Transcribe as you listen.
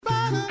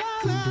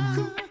You're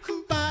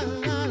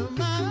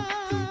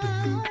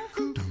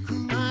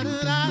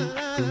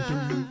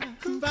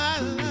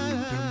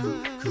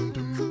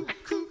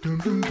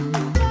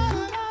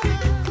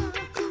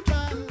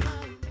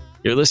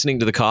listening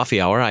to The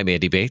Coffee Hour. I'm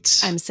Andy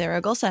Bates. I'm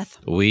Sarah Gulseth.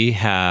 We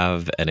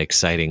have an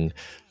exciting,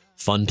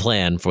 fun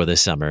plan for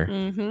this summer.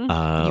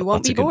 Mm-hmm. You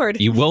won't be bored.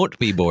 You won't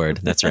be bored.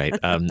 That's right.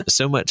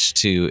 So much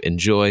to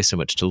enjoy, so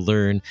much to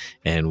learn,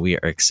 and we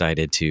are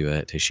excited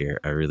to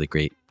share a really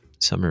great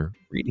summer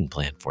reading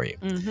plan for you.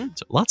 Mm-hmm.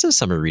 So lots of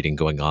summer reading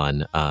going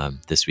on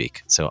this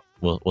week. So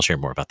we'll share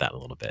more about that in a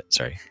little bit.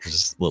 Sorry,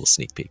 just a little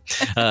sneak peek.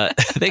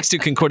 Thanks to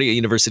Concordia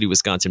University,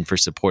 Wisconsin for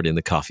supporting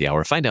the Coffee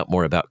Hour. Find out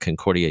more about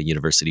Concordia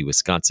University,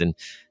 Wisconsin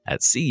at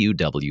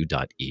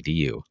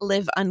cuw.edu.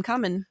 Live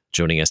uncommon.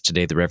 Joining us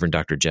today, the Reverend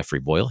Dr. Geoffrey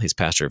Boyle. He's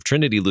pastor of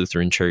Trinity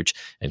Lutheran Church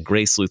and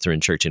Grace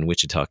Lutheran Church in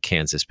Wichita,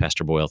 Kansas.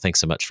 Pastor Boyle, thanks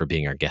so much for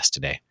being our guest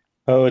today.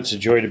 Oh, it's a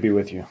joy to be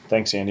with you.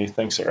 Thanks, Andy.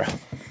 Thanks, Sarah.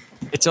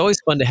 It's always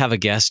fun to have a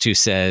guest who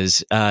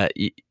says,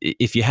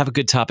 if you have a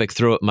good topic,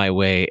 throw it my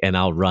way and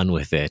I'll run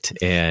with it.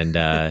 And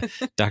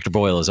Dr.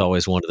 Boyle is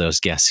always one of those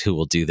guests who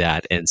will do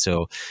that. And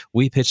so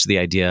we pitched the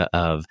idea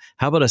of,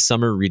 how about a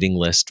summer reading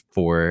list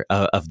for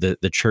of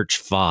the church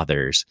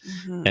fathers?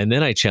 Mm-hmm. And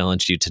then I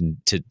challenged you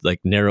to like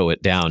narrow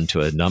it down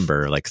to a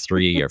number, like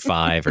 3 or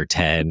 5 or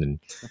 10.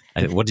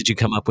 And what did you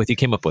come up with? You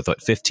came up with,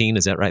 what, 15?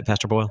 Is that right,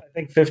 Pastor Boyle? I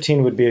think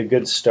 15 would be a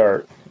good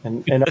start.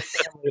 And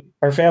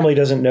our family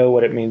doesn't know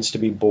what it means to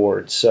be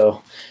bored,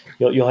 so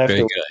you'll have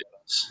Very to.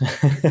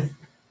 Good.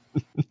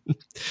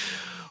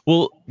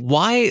 Well,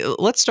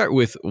 let's start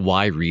with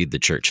why read the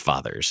church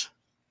fathers?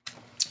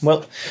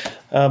 Well,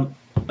 a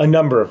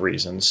number of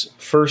reasons.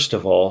 First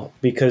of all,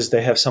 because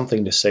they have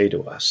something to say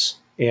to us,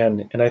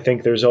 and I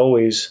think there's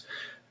always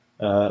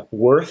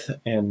worth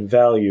and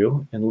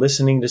value in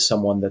listening to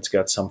someone that's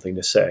got something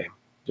to say.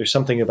 There's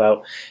something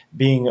about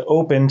being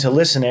open to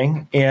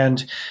listening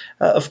and,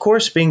 of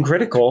course, being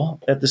critical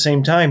at the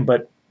same time,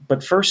 but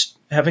first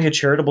having a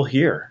charitable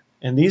ear.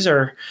 And these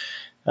are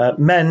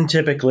men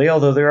typically,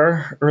 although there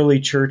are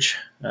early church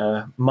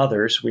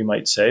mothers, we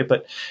might say,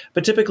 but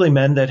typically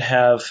men that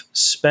have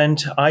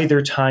spent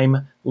either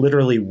time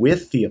literally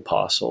with the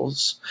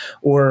apostles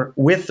or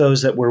with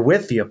those that were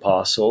with the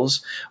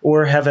apostles,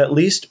 or have at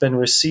least been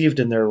received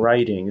in their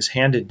writings,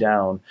 handed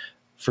down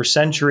for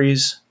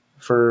centuries.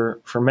 For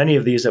many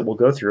of these that we'll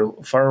go through,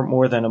 far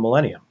more than a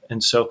millennium.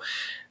 And so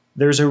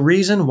there's a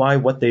reason why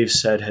what they've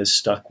said has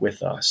stuck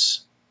with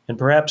us. And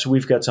perhaps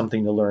we've got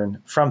something to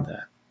learn from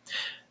that.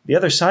 The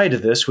other side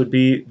of this would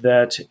be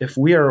that if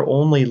we are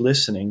only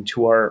listening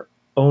to our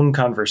own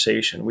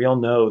conversation, we all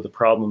know the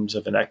problems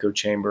of an echo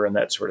chamber and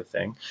that sort of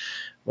thing.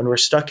 When we're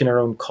stuck in our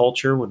own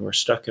culture, when we're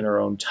stuck in our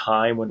own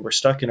time, when we're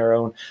stuck in our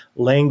own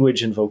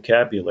language and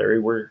vocabulary,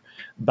 we're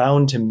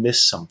bound to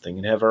miss something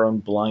and have our own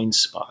blind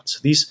spots.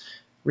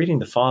 Reading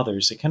the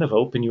fathers, they kind of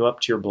open you up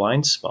to your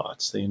blind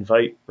spots. They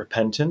invite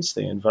repentance.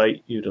 They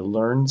invite you to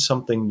learn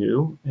something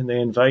new, and they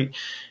invite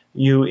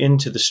you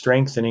into the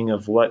strengthening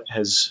of what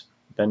has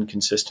been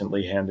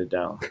consistently handed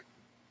down.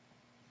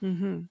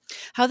 Mm-hmm.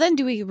 How then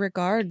do we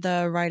regard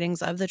the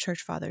writings of the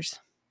church fathers?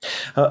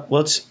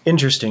 Well, it's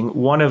interesting.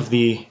 One of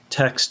the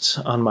texts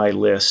on my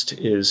list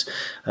is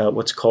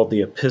what's called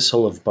the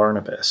Epistle of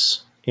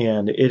Barnabas.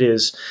 And it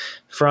is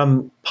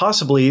from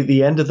possibly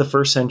the end of the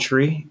 1st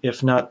century,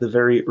 if not the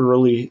very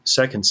early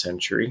 2nd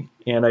century.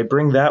 And I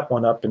bring that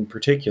one up in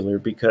particular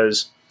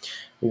because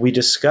we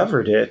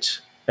discovered it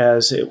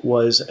as it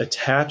was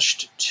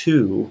attached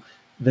to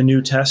the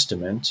New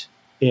Testament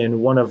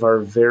in one of our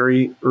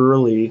very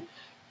early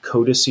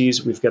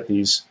codices. We've got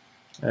these,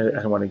 I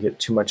don't want to get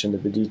too much into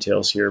the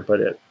details here,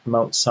 but at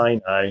Mount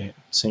Sinai,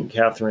 St.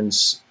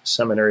 Catherine's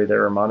Seminary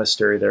there, or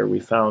monastery there, we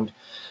found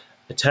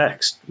a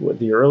text,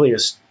 the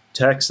earliest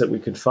text that we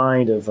could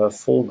find of a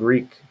full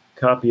Greek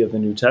copy of the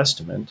New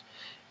Testament.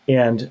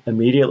 And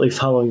immediately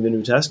following the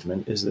New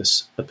Testament is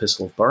this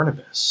Epistle of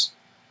Barnabas.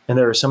 And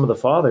there are some of the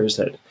fathers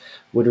that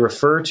would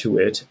refer to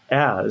it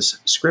as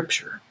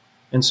Scripture.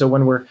 And so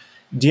when we're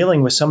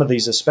dealing with some of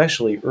these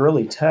especially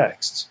early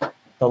texts,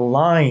 the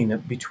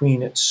line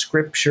between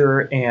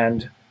Scripture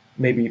and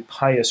maybe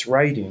pious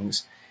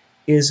writings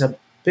is a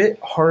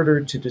bit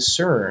harder to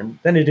discern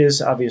than it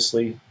is,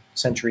 obviously,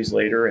 centuries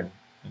later and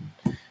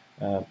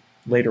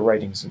later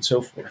writings and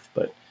so forth.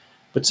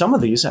 But some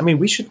of these,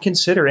 we should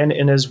consider,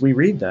 and as we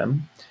read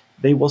them,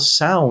 they will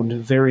sound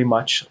very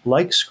much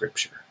like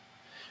Scripture.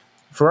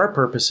 For our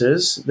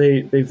purposes,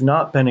 they've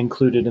not been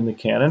included in the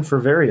canon for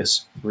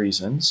various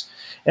reasons.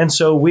 And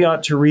so we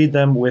ought to read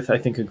them with, I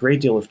think, a great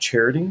deal of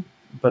charity,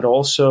 but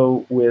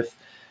also with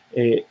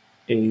a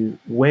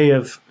way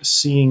of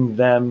seeing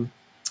them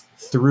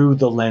through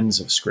the lens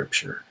of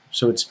Scripture.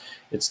 So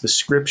it's the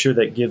Scripture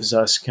that gives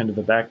us kind of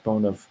the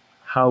backbone of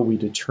how we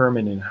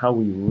determine and how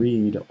we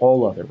read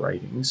all other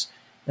writings.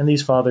 And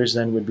these fathers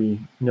then would be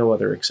no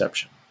other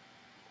exception.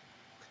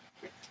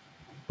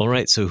 All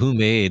right. So who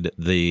made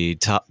the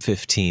top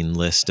 15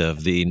 list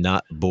of the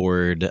not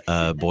bored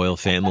Boyle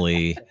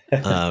family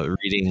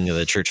reading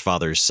the Church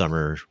Fathers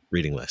summer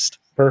reading list?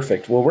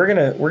 Perfect. Well, we're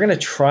gonna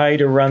try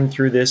to run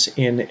through this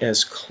in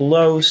as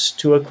close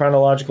to a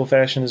chronological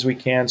fashion as we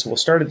can. So we'll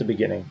start at the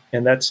beginning,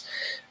 and that's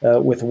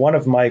with one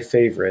of my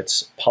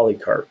favorites,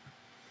 Polycarp.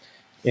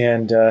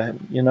 And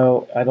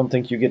I don't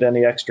think you get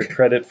any extra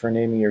credit for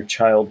naming your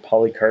child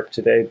Polycarp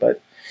today,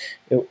 but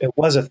it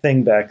was a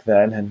thing back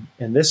then.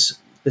 And this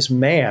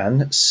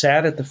man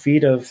sat at the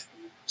feet of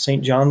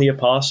St. John the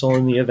Apostle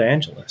and the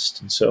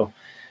Evangelist. And so,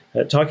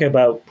 talking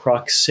about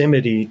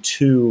proximity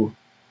to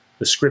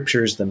the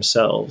scriptures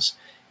themselves,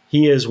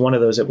 he is one of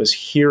those that was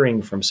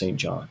hearing from St.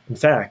 John. In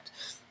fact,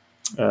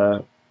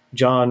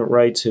 John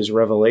writes his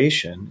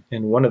revelation,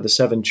 and one of the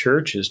 7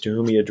 churches to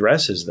whom he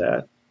addresses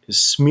that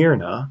is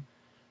Smyrna,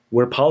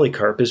 where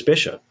Polycarp is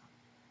bishop.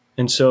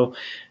 And so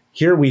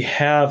here we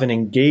have an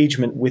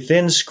engagement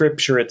within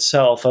Scripture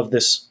itself of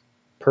this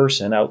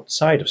person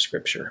outside of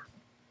Scripture.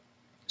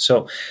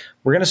 So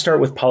we're going to start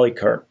with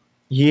Polycarp.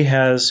 He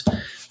has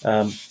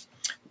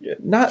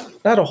not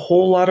a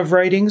whole lot of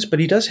writings, but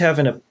he does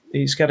have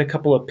he's got a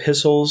couple of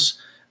epistles,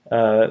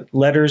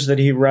 letters that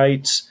he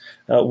writes.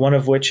 One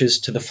of which is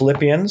to the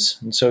Philippians,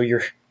 and so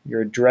you're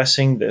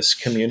addressing this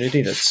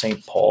community that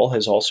St. Paul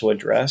has also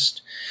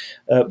addressed.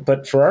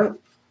 But for our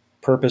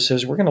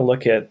purposes, we're going to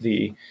look at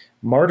the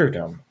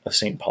martyrdom of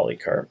St.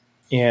 Polycarp.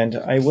 And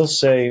I will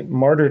say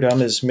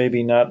martyrdom is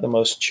maybe not the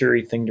most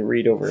cheery thing to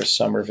read over a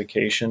summer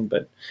vacation,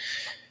 but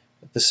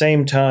at the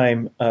same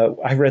time,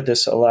 I read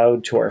this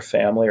aloud to our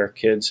family, our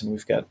kids, and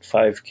we've got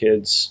 5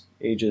 kids,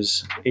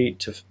 ages 8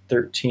 to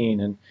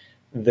 13, and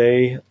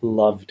they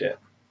loved it.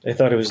 They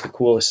thought it was the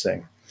coolest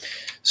thing.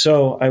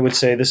 So I would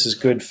say this is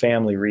good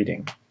family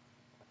reading.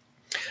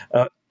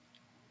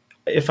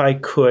 If I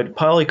could,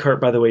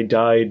 Polycarp, by the way,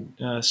 died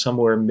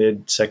somewhere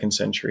mid-2nd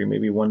century,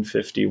 maybe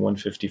 150,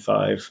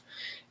 155.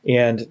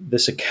 And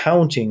this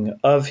accounting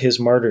of his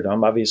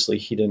martyrdom, obviously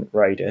he didn't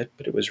write it,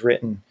 but it was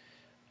written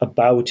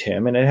about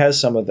him, and it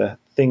has some of the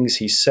things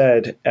he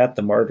said at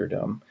the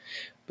martyrdom.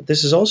 But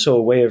this is also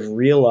a way of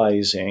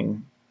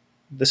realizing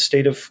the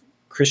state of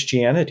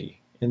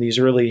Christianity in these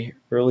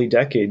early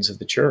decades of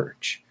the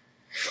church.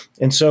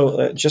 And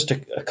so just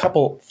a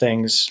couple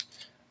things.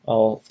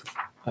 I'll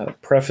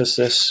preface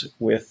this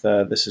with,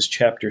 this is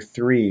chapter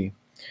 3,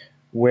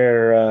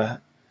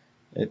 where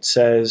it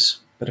says,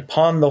 "But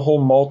upon the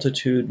whole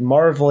multitude,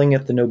 marveling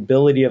at the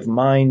nobility of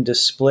mind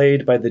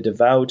displayed by the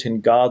devout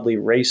and godly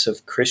race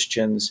of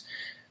Christians,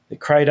 they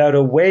cried out,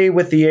 'Away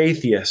with the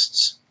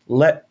atheists!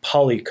 Let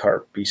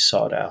Polycarp be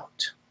sought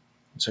out.'"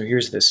 So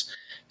here's this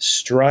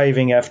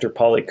striving after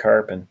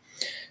Polycarp, and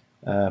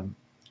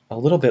a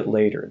little bit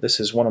later, this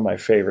is one of my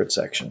favorite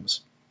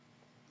sections.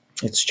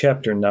 It's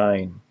chapter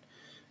 9.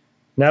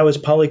 "Now as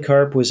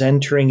Polycarp was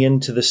entering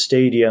into the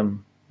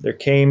stadium, there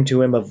came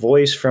to him a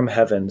voice from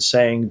heaven,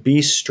 saying,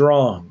 'Be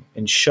strong,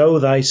 and show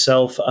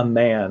thyself a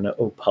man,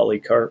 O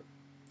Polycarp.'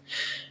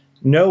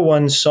 No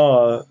one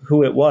saw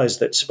who it was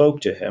that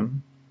spoke to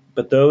him,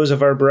 but those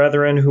of our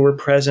brethren who were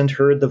present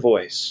heard the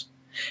voice.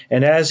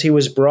 And as he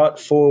was brought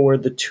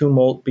forward, the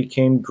tumult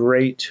became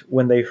great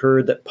when they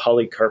heard that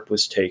Polycarp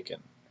was taken.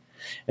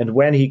 And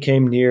when he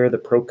came near, the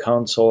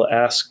proconsul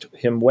asked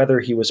him whether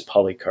he was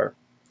Polycarp.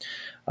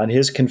 On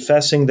his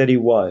confessing that he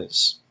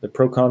was, the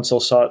proconsul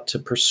sought to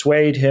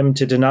persuade him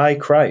to deny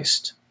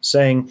Christ,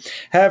 saying,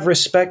 'Have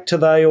respect to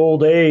thy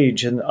old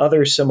age,' and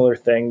other similar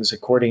things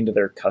according to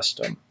their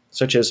custom,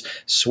 such as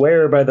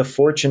 'Swear by the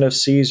fortune of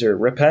Caesar,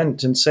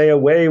 repent, and say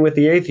away with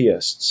the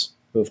atheists,'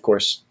 who of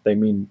course they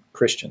mean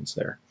Christians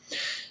there.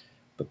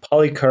 But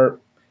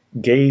Polycarp,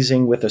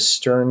 gazing with a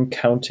stern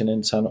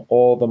countenance on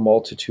all the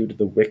multitude of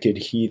the wicked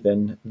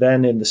heathen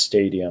then in the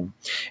stadium,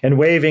 and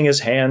waving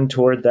his hand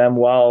toward them,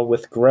 while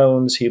with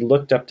groans he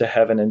looked up to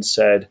heaven and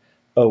said,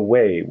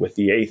 'Away with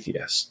the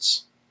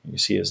atheists.'" You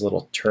see his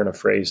little turn of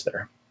phrase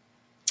there.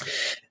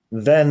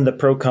 "Then the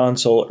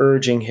proconsul,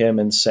 urging him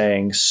and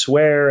saying,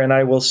 'Swear, and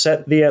I will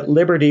set thee at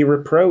liberty,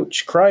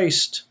 reproach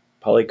Christ,'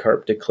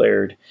 Polycarp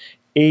declared,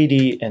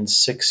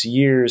 86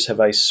 years have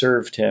I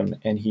served him,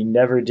 and he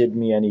never did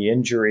me any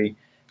injury.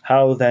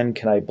 How then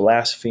can I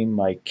blaspheme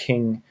my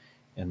King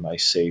and my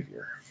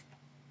Savior?"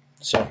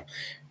 So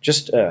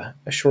just a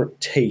short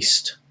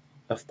taste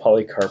of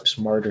Polycarp's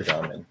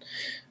martyrdom,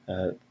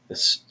 and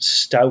this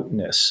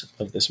stoutness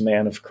of this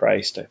man of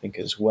Christ, I think,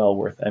 is well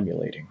worth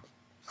emulating.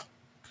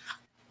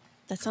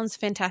 That sounds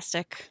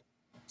fantastic.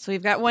 So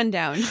we've got one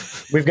down.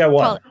 We've got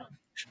one.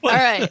 All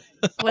right.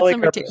 What's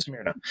number 2?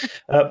 Smyrna.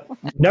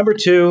 Number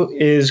 2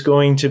 is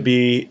going to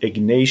be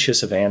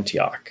Ignatius of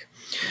Antioch.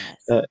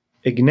 Yes.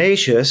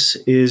 Ignatius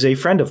is a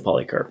friend of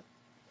Polycarp,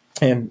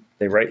 and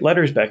they write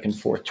letters back and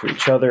forth to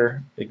each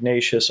other.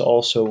 Ignatius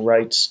also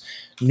writes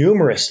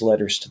numerous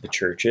letters to the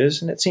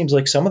churches, and it seems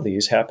like some of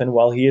these happen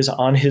while he is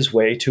on his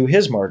way to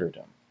his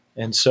martyrdom.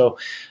 And so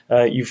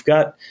you've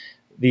got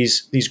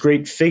these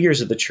great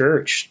figures of the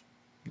church,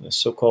 the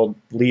so-called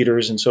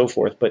leaders and so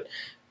forth, but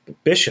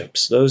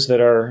bishops, those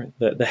that are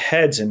the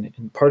heads,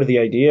 and part of the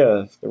idea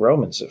of the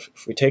Romans,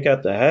 if we take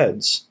out the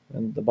heads,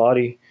 then the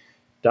body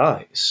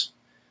dies.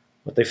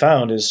 What they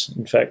found is,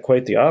 in fact,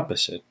 quite the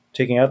opposite.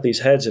 Taking out these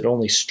heads, it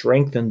only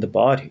strengthened the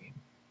body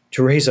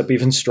to raise up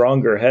even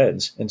stronger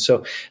heads. And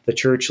so the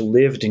church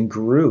lived and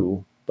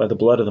grew by the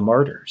blood of the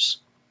martyrs.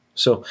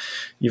 So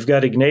you've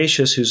got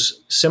Ignatius,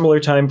 who's similar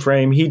time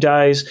frame. He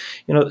dies,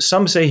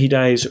 some say he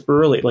dies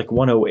early, like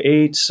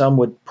 108. Some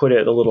would put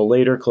it a little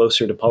later,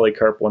 closer to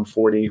Polycarp,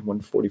 140,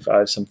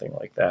 145, something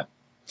like that.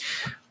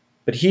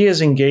 But he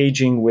is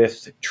engaging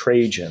with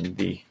Trajan,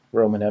 the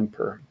Roman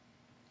emperor.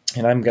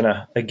 And I'm going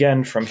to,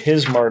 again, from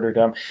his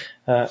martyrdom,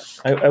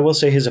 I will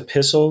say his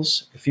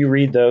epistles, if you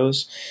read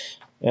those,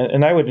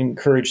 and I would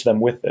encourage them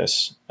with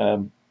this,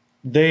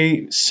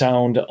 they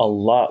sound a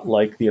lot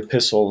like the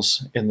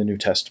epistles in the New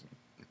Testament.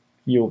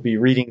 You'll be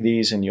reading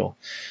these and you'll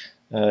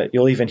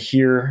even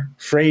hear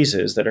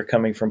phrases that are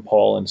coming from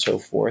Paul and so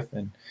forth.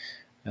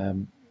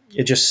 And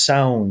it just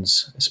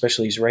sounds,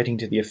 especially he's writing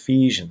to the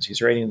Ephesians,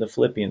 he's writing to the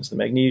Philippians, the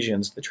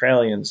Magnesians, the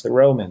Trallians, the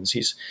Romans.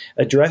 He's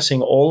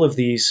addressing all of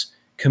these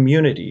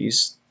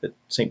communities that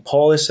St.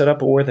 Paul has set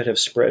up or that have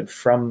spread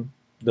from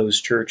those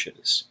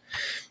churches.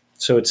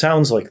 So it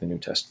sounds like the New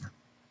Testament.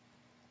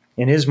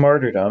 In his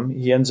martyrdom,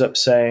 he ends up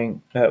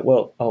saying,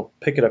 I'll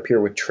pick it up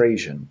here with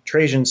Trajan.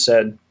 Trajan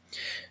said,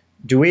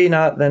 "Do we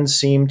not then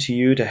seem to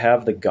you to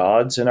have the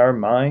gods in our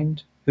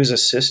mind, whose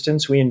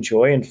assistance we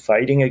enjoy in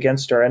fighting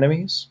against our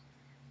enemies?"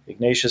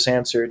 Ignatius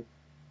answered,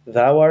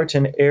 "Thou art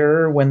in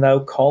error when thou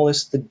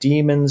callest the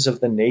demons of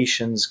the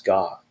nations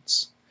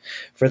gods.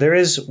 For there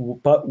is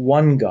but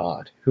one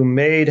God, who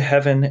made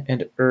heaven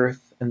and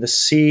earth and the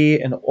sea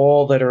and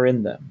all that are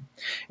in them,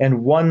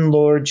 and one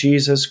Lord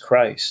Jesus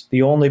Christ,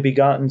 the only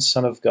begotten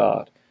Son of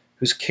God,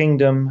 whose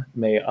kingdom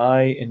may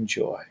I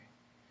enjoy."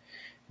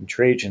 And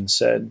Trajan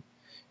said,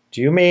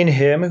 "Do you mean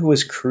him who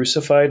was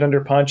crucified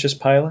under Pontius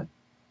Pilate?"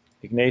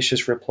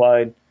 Ignatius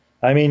replied,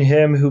 "I mean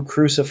him who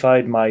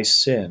crucified my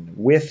sin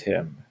with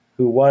him,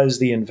 who was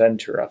the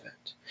inventor of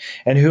it,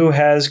 and who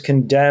has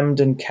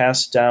condemned and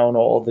cast down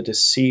all the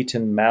deceit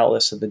and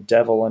malice of the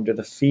devil under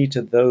the feet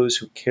of those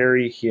who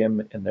carry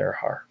him in their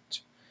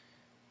heart."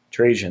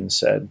 Trajan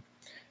said,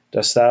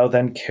 "Dost thou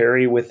then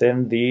carry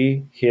within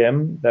thee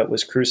him that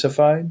was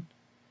crucified?"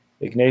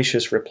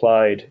 Ignatius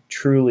replied,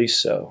 "Truly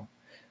so,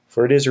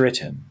 for it is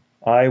written,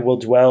 I will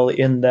dwell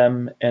in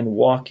them and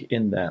walk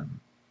in them."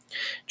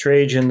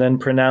 Trajan then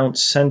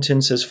pronounced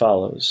sentence as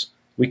follows: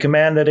 "We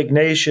command that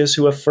Ignatius,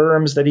 who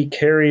affirms that he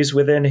carries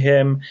within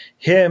him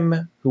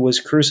who was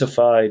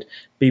crucified,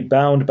 be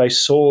bound by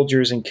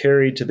soldiers and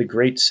carried to the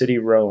great city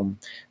Rome,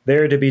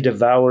 there to be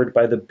devoured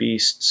by the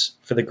beasts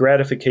for the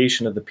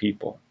gratification of the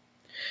people."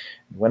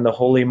 When the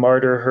holy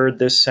martyr heard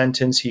this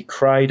sentence, he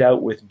cried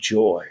out with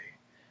joy,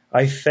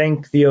 "I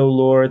thank thee, O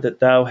Lord, that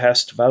thou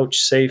hast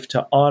vouchsafed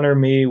to honor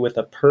me with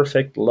a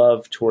perfect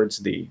love towards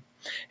thee,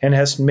 and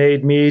hast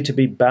made me to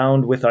be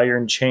bound with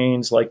iron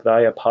chains like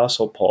thy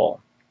apostle Paul."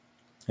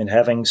 And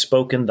having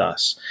spoken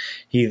thus,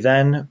 he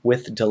then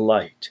with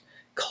delight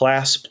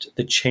clasped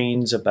the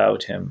chains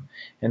about him.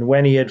 And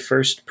when he had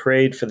first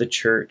prayed for the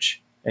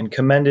church, and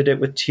commended it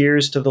with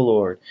tears to the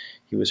Lord,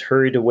 he was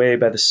hurried away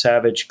by the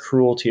savage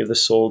cruelty of the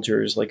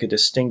soldiers, like a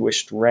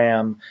distinguished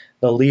ram,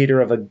 the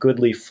leader of a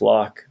goodly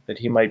flock, that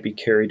he might be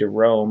carried to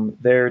Rome,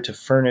 there to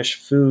furnish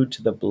food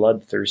to the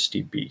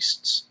bloodthirsty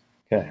beasts.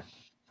 Okay.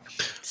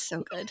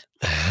 So good.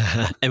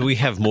 And we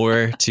have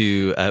more of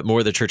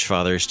the Church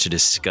Fathers to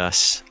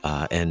discuss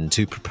and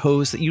to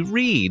propose that you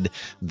read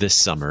this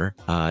summer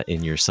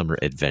in your summer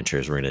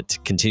adventures. We're going to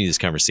continue this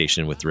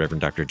conversation with the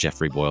Reverend Dr.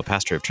 Geoffrey Boyle,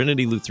 pastor of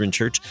Trinity Lutheran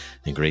Church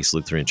and Grace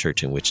Lutheran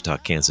Church in Wichita,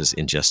 Kansas,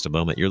 in just a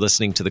moment. You're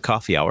listening to The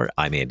Coffee Hour.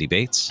 I'm Andy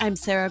Bates. I'm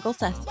Sarah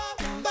Golseth.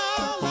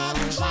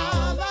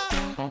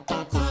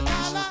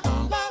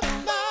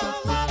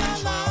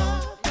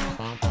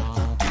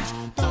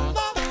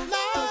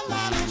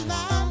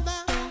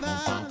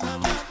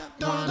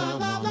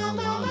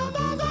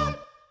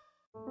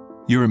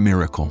 You're a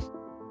miracle.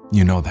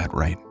 You know that,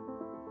 right?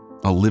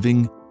 A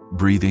living,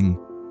 breathing,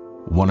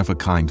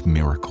 one-of-a-kind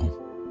miracle.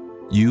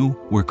 You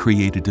were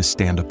created to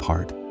stand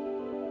apart,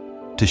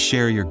 to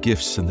share your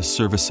gifts in the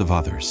service of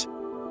others,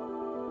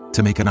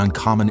 to make an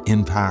uncommon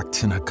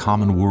impact in a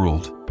common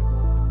world.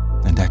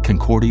 And at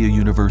Concordia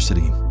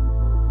University,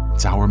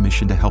 it's our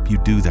mission to help you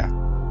do that,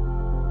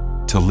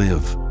 to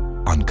live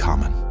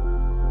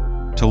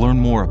uncommon. To learn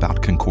more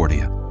about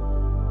Concordia,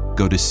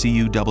 go to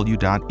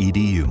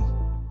cuw.edu.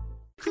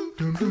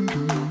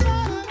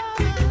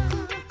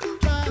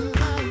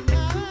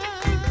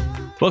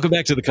 Welcome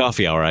back to the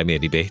Coffee Hour. I'm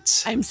Andy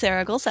Bates. I'm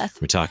Sarah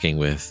Golseth. We're talking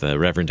with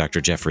Reverend Dr.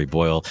 Geoffrey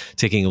Boyle,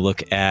 taking a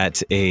look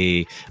at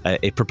a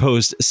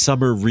proposed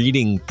summer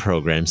reading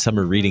program,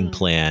 summer reading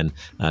plan.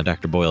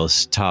 Dr.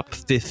 Boyle's top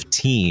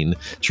 15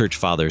 church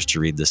fathers to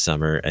read this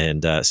summer.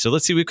 And so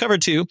let's see, we've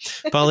covered two,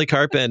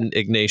 Polycarp and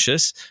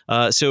Ignatius.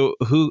 So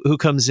who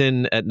comes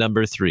in at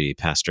number 3,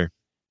 Pastor?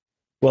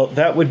 Well,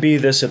 that would be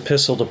this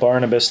Epistle to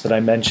Barnabas that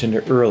I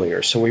mentioned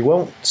earlier. So we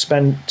won't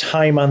spend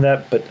time on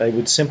that, but I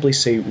would simply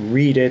say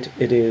read it.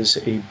 It is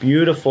a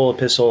beautiful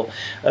epistle.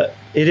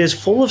 It is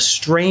full of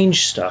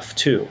strange stuff,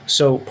 too.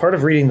 So part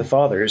of reading the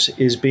Fathers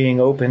is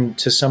being open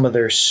to some of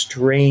their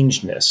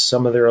strangeness,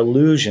 some of their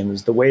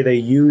allusions, the way they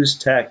use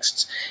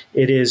texts.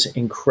 It is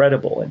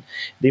incredible. And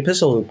the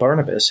Epistle of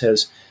Barnabas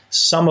has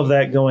some of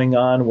that going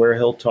on, where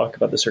he'll talk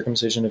about the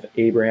circumcision of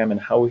Abraham and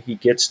how he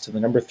gets to the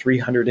number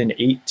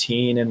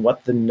 318 and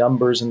what the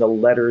numbers and the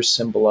letters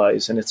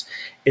symbolize. And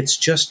it's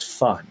just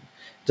fun.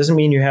 It doesn't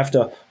mean you have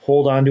to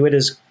hold on to it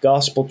as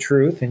gospel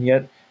truth, and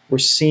yet we're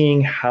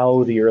seeing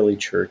how the early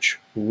church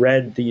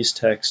read these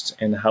texts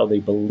and how they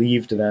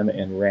believed them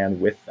and ran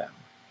with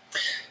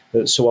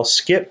them. So I'll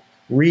skip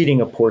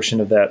reading a portion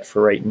of that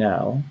for right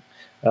now,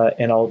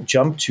 and I'll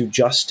jump to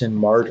Justin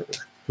Martyr,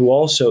 who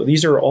also,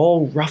 these are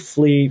all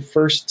roughly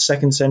 1st,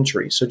 2nd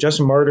century. So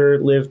Justin Martyr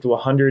lived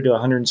 100 to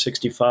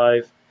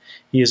 165.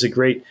 He is a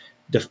great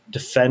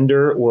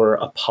defender or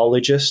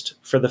apologist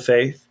for the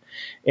faith.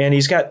 And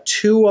he's got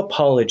 2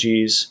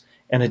 apologies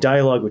and a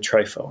dialogue with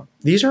Trypho.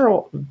 These are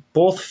all,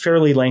 both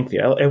fairly lengthy.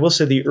 I will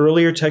say the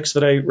earlier texts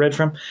that I read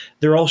from,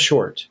 they're all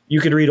short.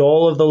 You could read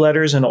all of the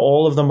letters and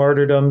all of the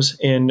martyrdoms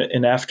in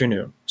an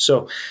afternoon.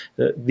 So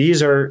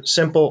these are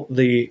simple.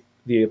 The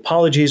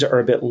apologies are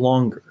a bit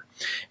longer.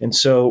 And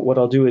so what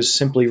I'll do is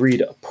simply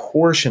read a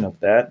portion of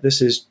that.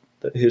 This is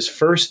his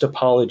first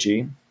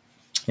apology,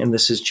 and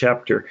this is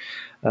chapter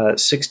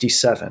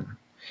 67,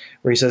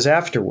 where he says,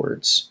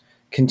 "Afterwards,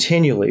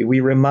 continually, we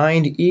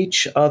remind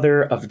each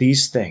other of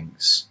these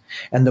things,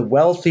 and the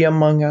wealthy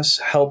among us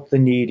help the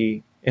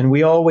needy, and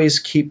we always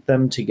keep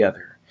them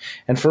together.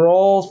 And for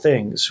all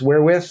things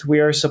wherewith we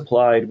are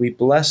supplied, we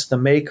bless the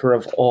Maker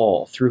of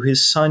all, through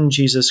his Son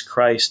Jesus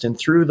Christ, and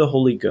through the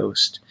Holy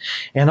Ghost.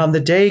 And on the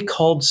day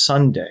called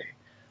Sunday,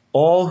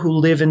 all who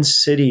live in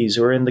cities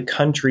or in the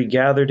country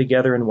gather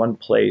together in one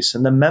place,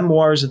 and the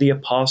memoirs of the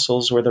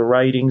apostles or the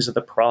writings of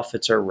the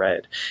prophets are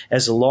read,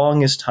 as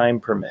long as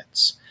time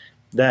permits.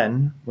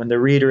 Then, when the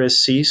reader has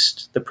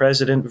ceased, the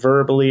president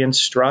verbally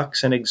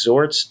instructs and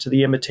exhorts to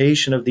the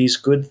imitation of these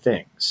good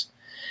things.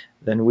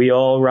 Then we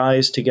all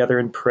rise together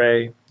and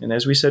pray, and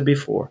as we said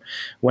before,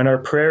 when our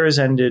prayer is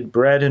ended,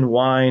 bread and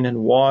wine and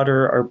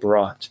water are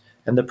brought,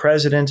 and the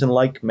president in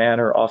like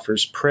manner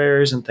offers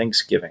prayers and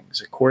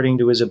thanksgivings according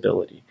to his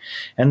ability,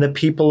 and the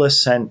people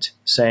assent,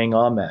 saying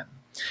Amen.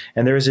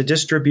 And there is a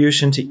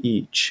distribution to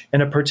each,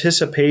 and a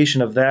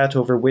participation of that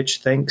over which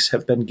thanks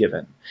have been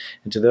given.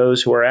 And to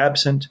those who are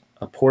absent,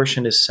 a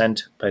portion is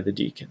sent by the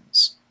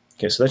deacons."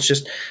 Okay, so that's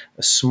just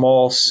a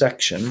small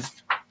section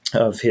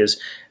of his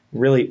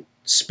really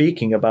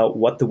speaking about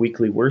what the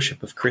weekly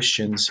worship of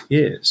Christians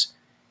is.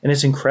 And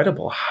it's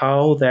incredible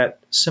how that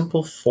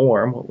simple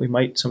form, what we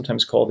might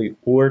sometimes call the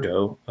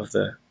ordo of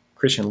the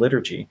Christian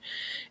liturgy,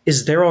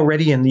 is there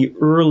already in the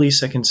early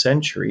 2nd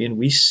century, and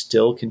we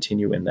still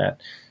continue in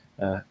that,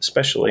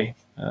 especially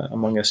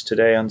among us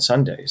today on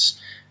Sundays.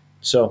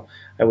 So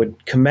I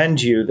would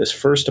commend you this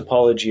first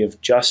apology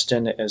of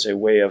Justin as a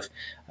way of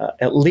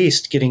at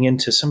least getting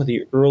into some of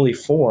the early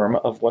form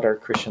of what our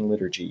Christian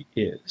liturgy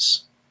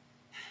is.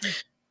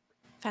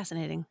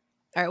 Fascinating.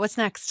 All right, what's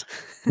next?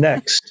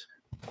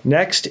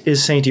 Next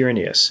is St.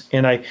 Irenaeus.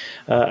 And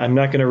I'm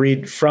not going to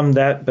read from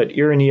that, but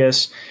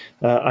Irenaeus,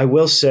 I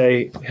will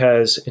say,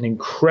 has an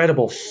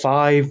incredible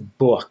 5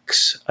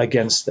 books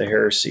against the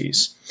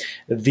heresies.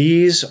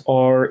 These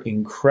are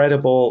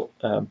incredible,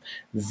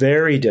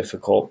 very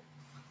difficult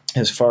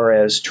as far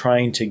as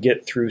trying to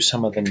get through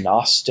some of the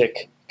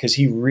Gnostic, because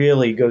he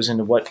really goes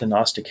into what the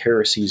Gnostic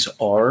heresies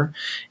are,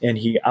 and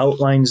he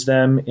outlines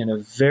them in a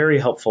very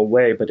helpful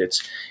way, but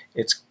it's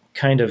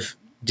kind of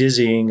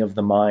dizzying of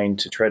the mind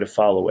to try to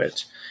follow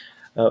it.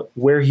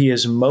 Where he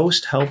is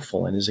most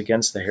helpful and is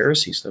against the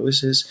heresies, though,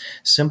 is his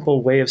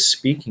simple way of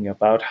speaking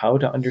about how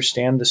to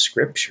understand the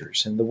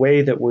scriptures, and the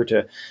way that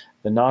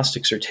the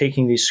Gnostics are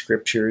taking these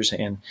scriptures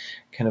and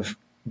kind of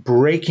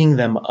breaking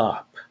them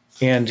up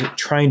and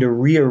trying to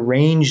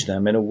rearrange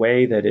them in a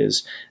way that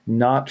is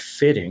not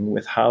fitting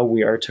with how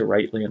we are to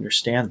rightly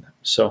understand them.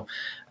 So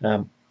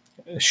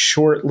a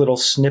short little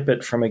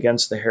snippet from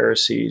Against the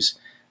Heresies,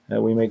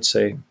 we might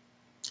say,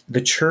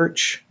 "The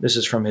Church," this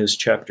is from his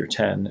chapter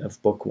 10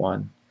 of Book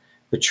 1,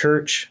 "the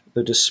Church,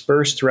 though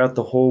dispersed throughout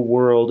the whole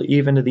world,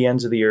 even to the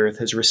ends of the earth,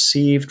 has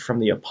received from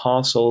the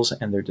apostles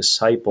and their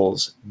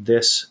disciples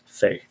this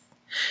faith.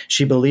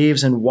 She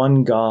believes in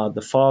one God,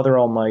 the Father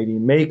Almighty,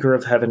 maker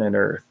of heaven and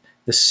earth,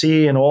 the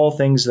sea and all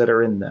things that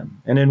are in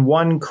them, and in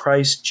one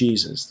Christ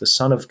Jesus, the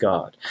Son of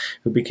God,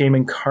 who became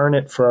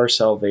incarnate for our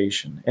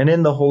salvation, and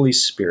in the Holy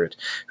Spirit,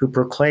 who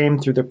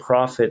proclaimed through the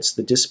prophets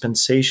the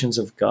dispensations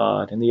of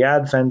God, and the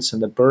advents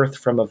and the birth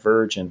from a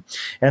virgin,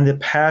 and the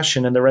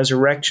passion and the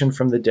resurrection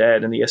from the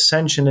dead, and the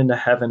ascension into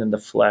heaven in the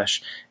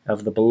flesh,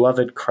 of the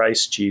beloved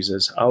Christ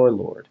Jesus, our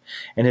Lord,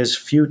 and his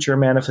future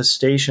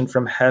manifestation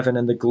from heaven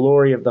and the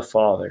glory of the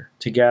Father,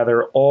 to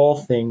gather all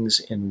things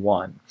in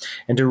one,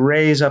 and to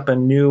raise up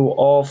anew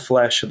all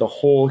flesh of the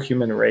whole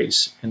human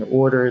race, in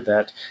order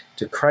that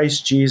to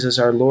Christ Jesus,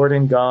 our Lord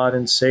and God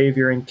and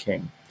Savior and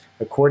King,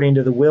 according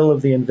to the will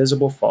of the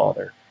invisible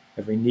Father,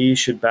 every knee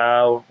should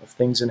bow, of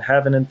things in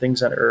heaven and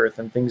things on earth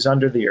and things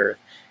under the earth,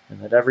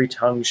 and that every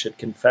tongue should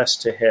confess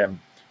to him,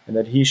 and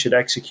that he should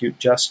execute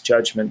just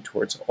judgment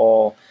towards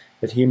all,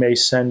 that he may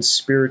send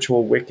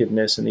spiritual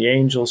wickedness in the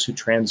angels who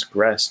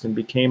transgressed and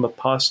became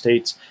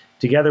apostates,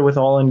 together with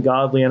all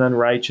ungodly and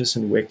unrighteous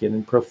and wicked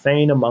and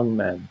profane among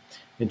men,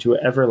 into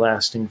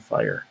everlasting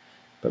fire.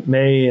 But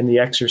may, in the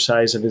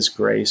exercise of his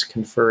grace,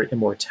 confer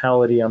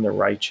immortality on the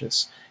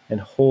righteous and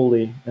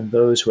holy, and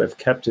those who have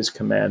kept his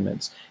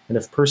commandments and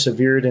have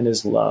persevered in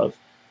his love,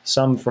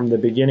 some from the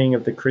beginning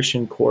of the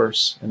Christian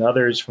course, and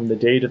others from the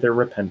date of their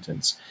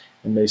repentance,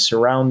 and may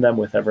surround them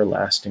with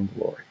everlasting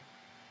glory.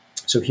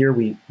 So here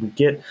we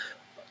get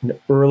an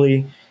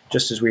early,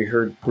 just as we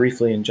heard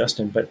briefly in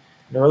Justin, but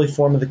an early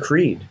form of the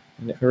creed,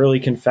 an early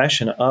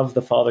confession of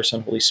the Father,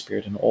 Son, Holy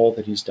Spirit, and all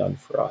that he's done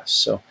for us.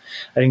 So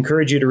I'd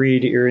encourage you to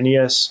read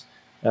Irenaeus,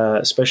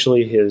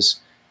 especially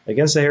his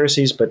Against the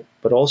Heresies, but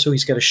also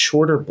he's got a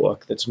shorter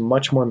book that's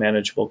much more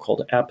manageable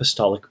called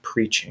Apostolic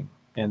Preaching,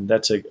 and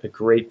that's a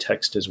great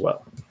text as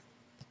well.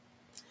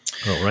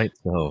 All right.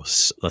 So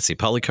let's see.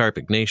 Polycarp,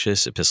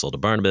 Ignatius, Epistle to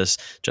Barnabas,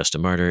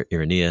 Justin Martyr,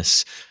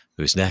 Irenaeus.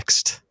 Who's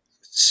next?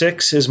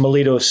 6 is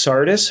Melito of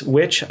Sardis,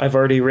 which I've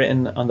already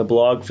written on the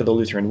blog for the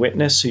Lutheran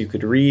Witness, so you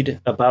could read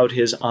about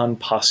his on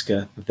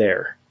Pascha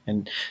there.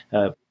 And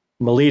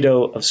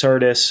Melito of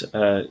Sardis,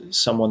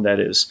 someone that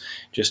is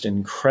just an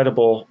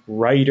incredible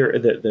writer.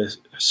 The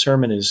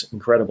sermon is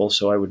incredible,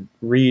 so I would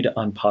read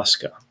on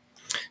Pascha.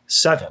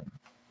 7.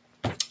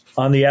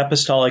 On the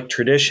Apostolic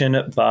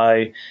Tradition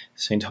by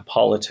St.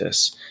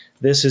 Hippolytus.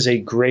 This is a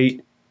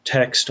great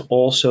text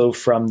also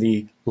from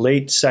the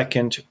late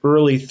 2nd,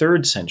 early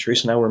 3rd century,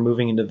 so now we're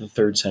moving into the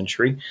 3rd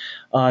century,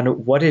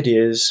 on what it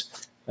is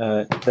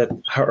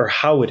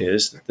how it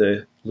is that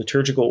the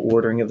liturgical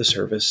ordering of the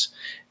service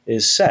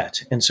is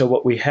set. And so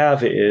what we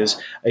have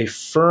is a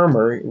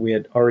firmer, we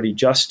had already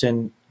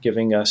Justin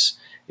giving us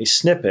a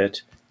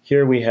snippet,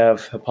 here we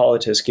have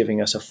Hippolytus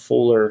giving us a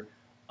fuller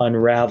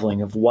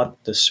unraveling of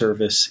what the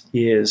service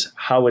is,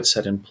 how it's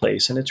set in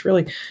place. And it's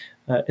really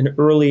an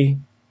early,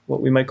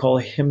 what we might call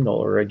a hymnal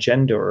or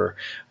agenda, or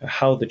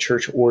how the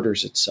church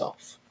orders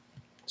itself.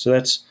 So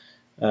that's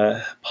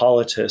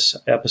Hippolytus,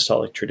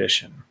 Apostolic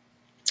Tradition.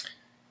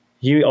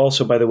 He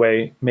also, by the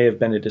way, may have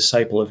been a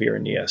disciple of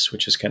Irenaeus,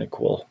 which is kind of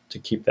cool to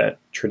keep that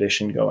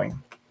tradition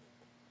going.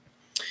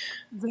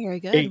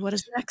 Very good. 8. What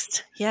is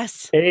next?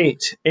 Yes.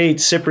 8,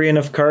 Cyprian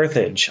of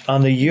Carthage,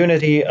 on the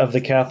unity of the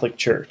Catholic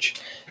Church.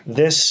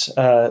 This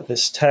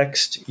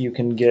text you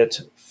can get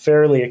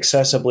fairly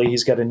accessibly.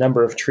 He's got a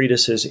number of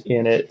treatises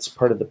in it. It's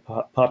part of the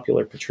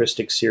popular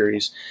patristic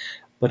series.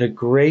 But a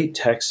great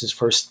text as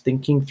far as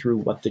thinking through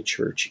what the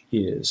church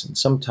is. And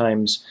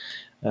sometimes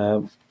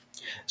when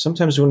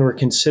we're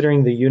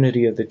considering the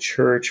unity of the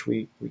church,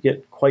 we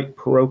get quite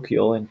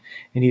parochial, and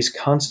he's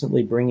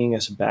constantly bringing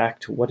us back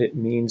to what it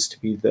means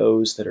to be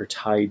those that are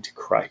tied to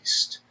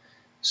Christ.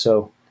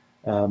 So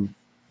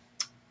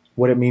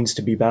what it means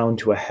to be bound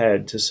to a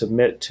head, to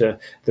submit to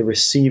the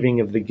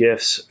receiving of the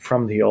gifts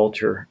from the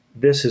altar.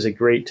 This is a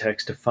great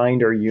text to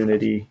find our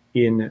unity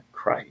in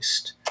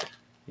Christ.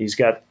 He's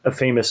got a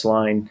famous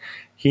line,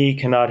 "He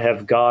cannot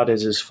have God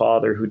as his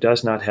father who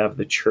does not have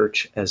the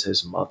church as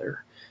his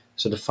mother."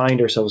 So to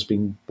find ourselves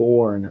being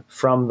born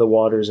from the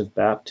waters of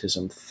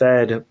baptism,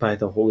 fed by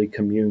the Holy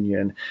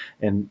Communion,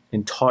 and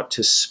taught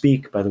to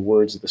speak by the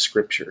words of the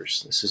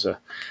Scriptures. This is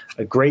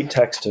a great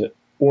text to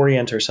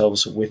orient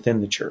ourselves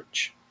within the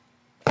church.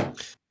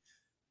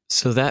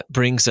 So that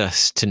brings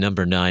us to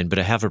number 9, but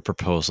I have a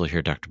proposal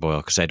here, Dr. Boyle,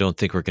 because I don't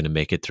think we're going to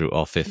make it through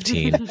all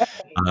 15.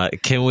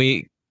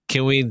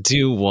 Can we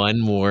do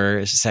one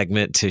more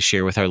segment to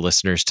share with our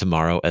listeners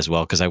tomorrow as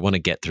well? Because I want to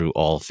get through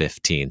all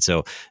 15.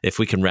 So if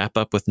we can wrap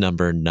up with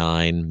number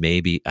 9,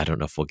 maybe, I don't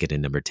know if we'll get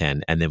in number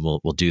 10, and then we'll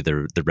do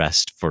the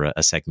rest for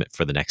a segment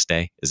for the next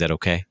day. Is that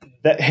okay?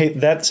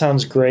 That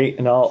sounds great.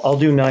 And I'll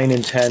do 9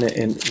 and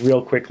 10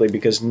 real quickly,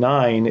 because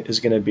 9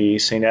 is going to be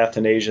St.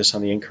 Athanasius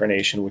on the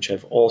Incarnation, which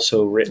I've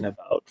also written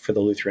about for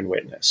the Lutheran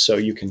Witness. So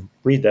you can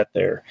read that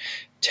there.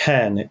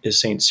 10 is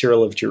St.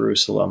 Cyril of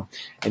Jerusalem,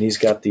 and he's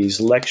got these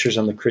lectures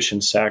on the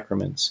Christian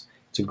sacraments.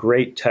 It's a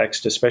great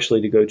text,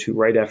 especially to go to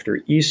right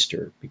after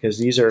Easter, because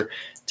these are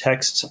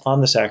texts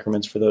on the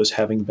sacraments for those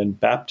having been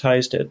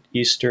baptized at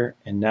Easter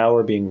and now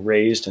are being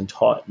raised and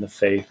taught in the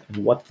faith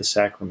and what the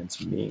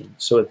sacraments mean.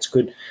 So it's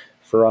good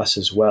for us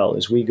as well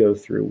as we go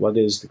through what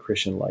is the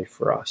Christian life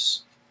for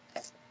us.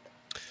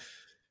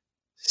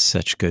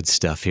 Such good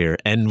stuff here.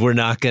 And we're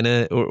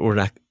gonna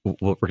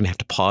have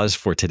to pause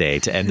for today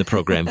to end the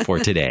program for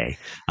today.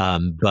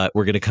 But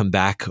we're gonna come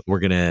back. We're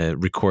gonna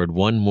record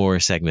one more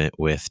segment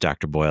with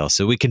Dr. Boyle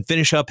so we can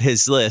finish up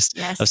his list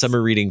of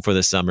summer reading for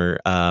the summer.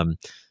 I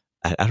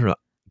don't know.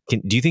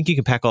 Do you think you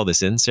can pack all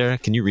this in, Sarah?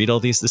 Can you read all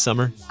these this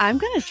summer? I'm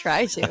going to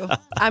try to.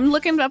 I'm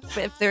looking up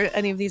if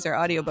any of these are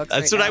audiobooks.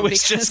 That's right what now I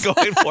was just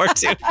going for,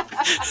 too.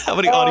 How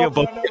many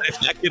audiobooks can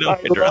I pack in? I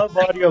love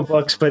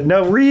audiobooks, but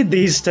no, read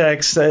these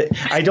texts.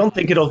 I don't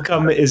think it'll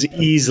come as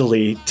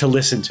easily to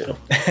listen to.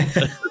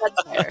 That's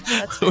fair.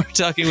 That's fair. We're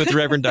talking with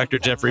Reverend Dr.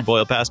 Geoffrey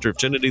Boyle, pastor of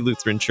Trinity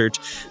Lutheran Church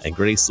and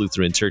Grace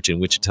Lutheran Church in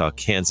Wichita,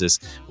 Kansas,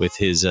 with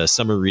his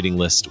summer reading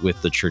list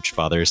with the Church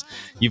Fathers.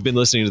 You've been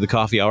listening to The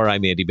Coffee Hour.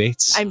 I'm Andy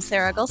Bates. I'm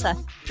Sarah Gulseth.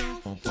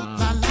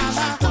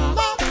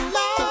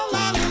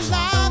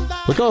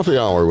 The Coffee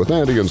Hour with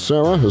Andy and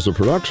Sarah is a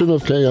production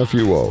of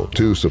KFUO.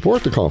 To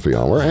support the Coffee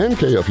Hour and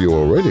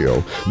KFUO Radio,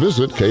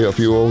 visit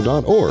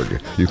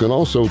KFUO.org. You can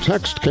also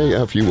text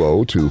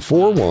KFUO to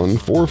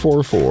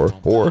 41444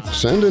 or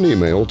send an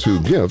email to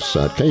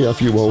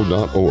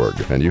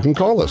gifts@kfuo.org. And you can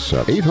call us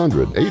at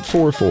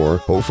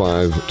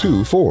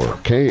 800-844-0524.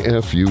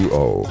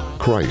 KFUO.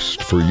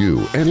 Christ for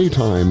you,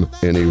 anytime,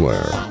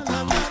 anywhere.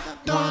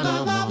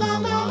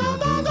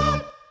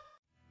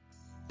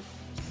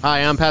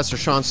 Hi, I'm Pastor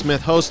Sean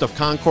Smith, host of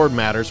Concord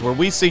Matters, where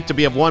we seek to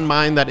be of one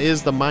mind that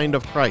is the mind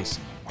of Christ.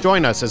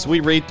 Join us as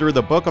we read through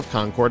the Book of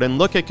Concord and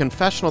look at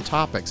confessional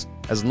topics,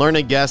 as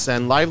learned guests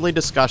and lively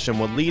discussion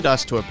will lead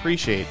us to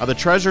appreciate how the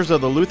treasures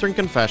of the Lutheran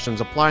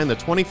confessions apply in the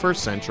 21st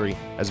century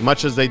as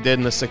much as they did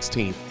in the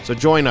 16th. So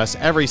join us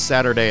every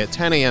Saturday at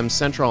 10 a.m.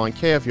 Central on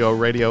KFUO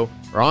Radio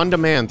or on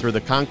demand through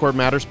the Concord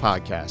Matters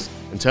podcast.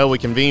 Until we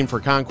convene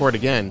for Concord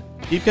again,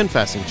 keep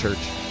confessing, church.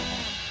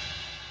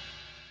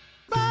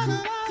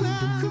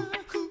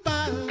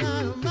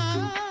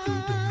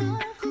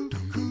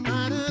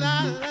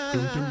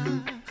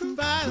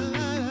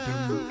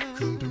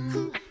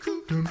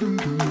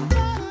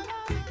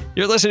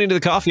 You're listening to The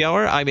Coffee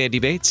Hour. I'm Andy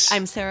Bates.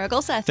 I'm Sarah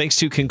Gulseth. Thanks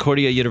to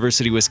Concordia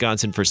University,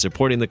 Wisconsin for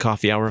supporting The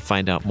Coffee Hour.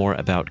 Find out more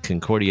about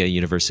Concordia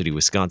University,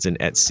 Wisconsin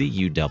at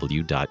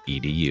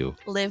cuw.edu.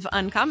 Live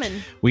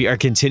uncommon. We are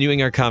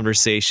continuing our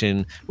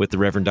conversation with the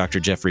Reverend Dr.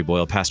 Geoffrey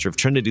Boyle, pastor of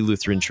Trinity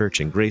Lutheran Church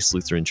and Grace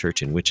Lutheran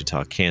Church in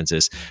Wichita,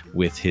 Kansas,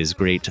 with his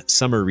great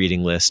summer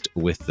reading list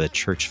with the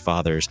Church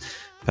Fathers.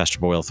 Pastor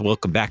Boyle,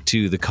 welcome back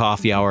to The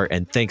Coffee Hour,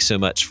 and thanks so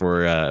much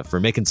for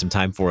making some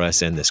time for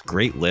us and this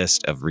great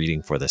list of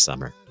reading for the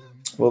summer.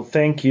 Well,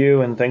 thank you,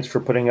 and thanks for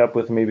putting up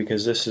with me,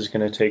 because this is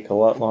going to take a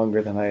lot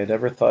longer than I had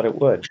ever thought it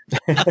would.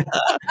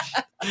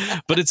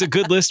 But it's a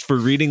good list for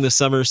reading the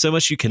summer. So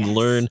much you can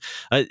learn.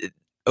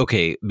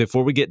 Okay,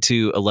 before we get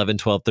to 11,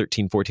 12,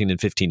 13, 14, and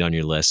 15 on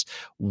your list,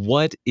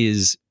 what's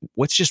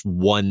just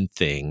one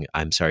thing,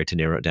 I'm sorry to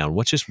narrow it down,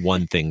 what's just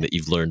one thing that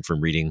you've learned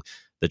from reading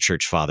the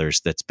Church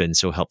Fathers that's been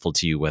so helpful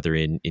to you, whether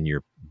in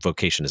your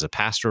vocation as a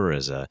pastor or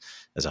as a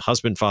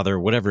husband, father,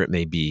 whatever it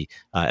may be,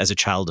 as a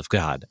child of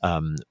God?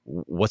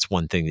 What's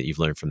one thing that you've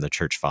learned from the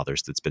Church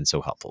Fathers that's been so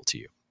helpful to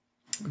you?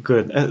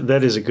 Good.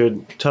 That is a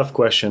good, tough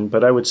question.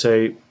 But I would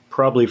say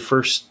probably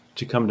first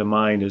to come to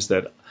mind is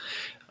that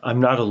I'm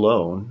not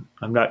alone.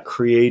 I'm not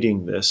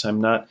creating this. I'm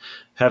not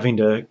having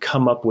to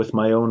come up with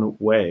my own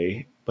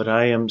way. But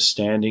I am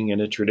standing in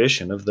a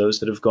tradition of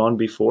those that have gone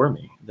before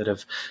me, that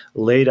have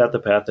laid out the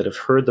path, that have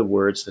heard the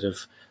words, that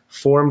have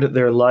formed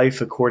their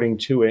life according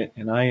to it,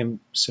 and I am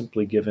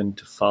simply given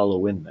to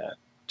follow in that,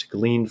 to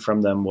glean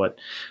from them what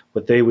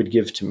they would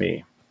give to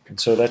me. And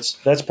so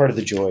that's part of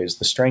the joy, is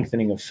the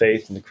strengthening of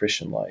faith in the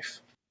Christian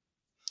life.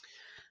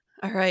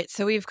 All right.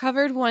 So we've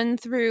covered 1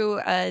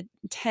 through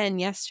 10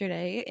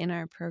 yesterday in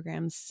our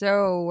program.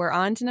 So we're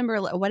on to number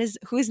 11.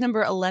 Who is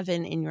number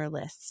 11 in your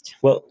list?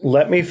 Well,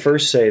 let me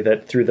first say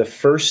that through the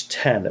first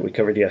 10 that we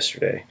covered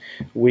yesterday,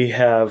 we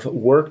have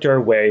worked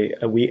our way.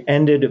 We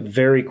ended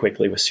very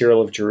quickly with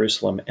Cyril of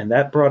Jerusalem, and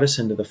that brought us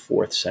into the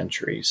 4th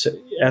century. So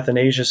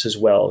Athanasius as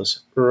well is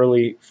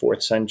early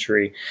 4th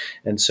century.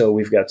 And so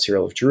we've got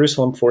Cyril of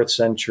Jerusalem, 4th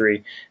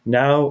century.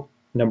 Now,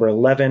 number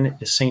 11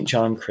 is St.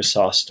 John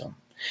Chrysostom.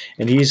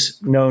 And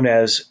he's known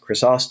as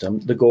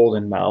Chrysostom, the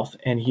golden mouth,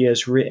 and he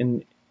has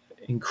written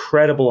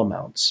incredible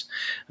amounts.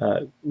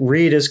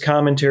 Read his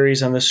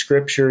commentaries on the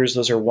scriptures.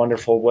 Those are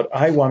wonderful. What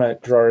I want to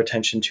draw our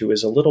attention to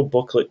is a little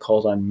booklet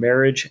called On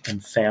Marriage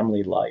and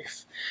Family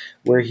Life,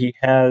 where he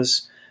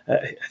has,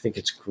 I think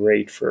it's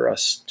great for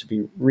us to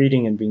be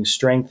reading and being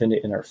strengthened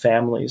in our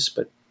families,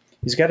 but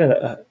he's got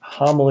a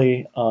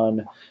homily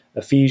on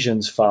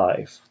Ephesians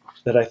 5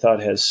 that I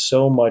thought has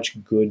so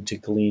much good to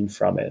glean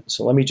from it.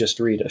 So let me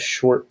just read a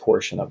short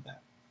portion of that.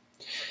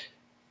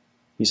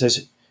 He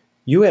says,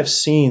 "You have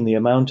seen the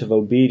amount of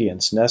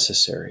obedience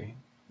necessary.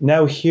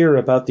 Now hear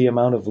about the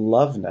amount of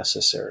love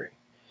necessary.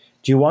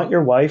 Do you want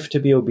your wife to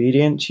be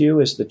obedient to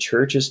you as the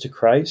church is to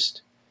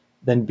Christ?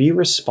 Then be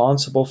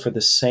responsible for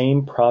the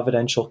same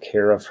providential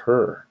care of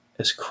her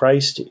as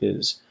Christ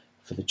is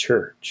for the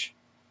church."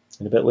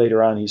 And a bit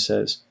later on he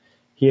says,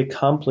 "He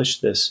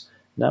accomplished this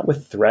not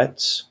with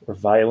threats or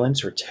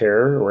violence or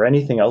terror or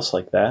anything else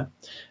like that,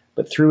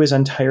 but through his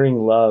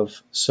untiring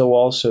love, so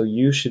also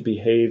you should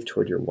behave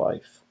toward your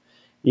wife.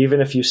 Even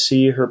if you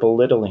see her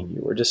belittling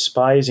you or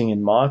despising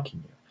and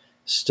mocking you,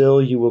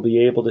 still you will be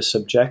able to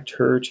subject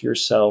her to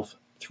yourself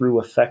through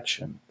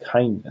affection,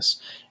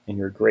 kindness, and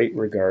your great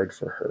regard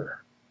for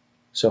her.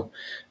 So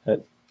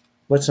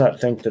let's not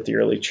think that the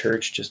early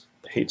church just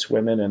hates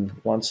women and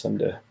wants them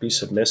to be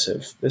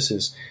submissive. This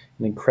is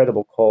an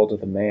incredible call to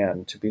the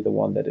man to be the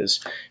one that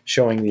is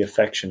showing the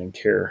affection and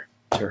care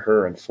to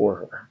her and for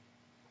her.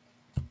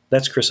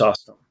 That's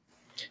Chrysostom.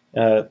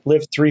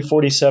 Lived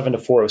 347 to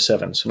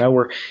 407. So now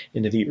we're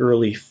into the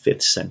early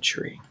 5th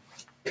century.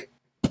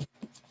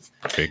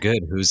 Very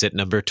good. Who's at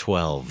number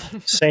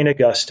 12? St.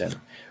 Augustine.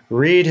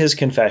 Read his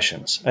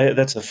Confessions.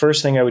 That's the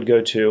first thing I would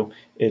go to.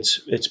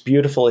 It's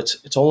beautiful.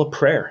 It's all a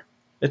prayer.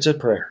 It's a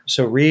prayer.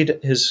 So read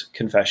his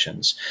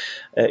Confessions.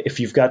 If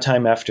you've got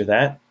time after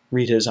that,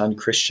 read his On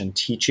Christian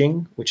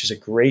Teaching, which is a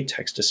great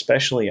text,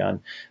 especially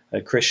on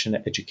Christian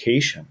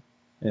education.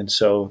 And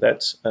so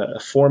that's a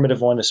formative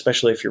one,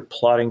 especially if you're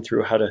plotting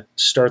through how to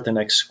start the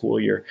next school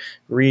year.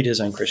 Read his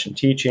On Christian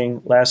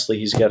Teaching. Lastly,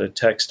 he's got a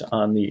text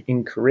on the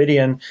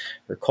Enchiridion,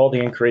 or called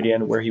the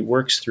Enchiridion, where he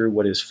works through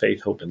what is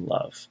faith, hope, and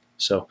love.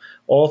 So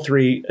all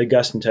three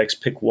Augustine texts,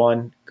 pick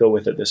one, go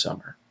with it this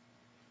summer.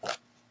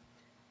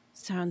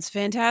 Sounds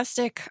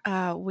fantastic.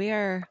 We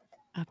are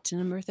up to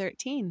number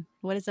 13.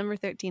 What is number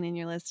 13 in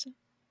your list?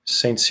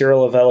 St.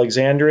 Cyril of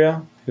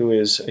Alexandria, who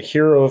is a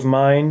hero of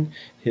mine,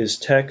 his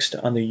text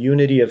on the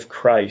unity of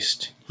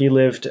Christ. He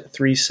lived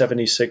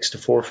 376 to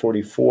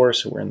 444,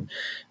 so we're in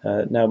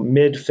now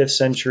mid-5th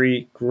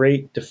century,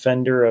 great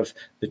defender of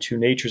the two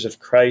natures of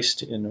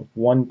Christ in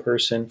one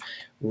person.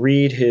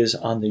 Read his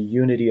On the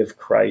Unity of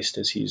Christ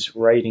as he's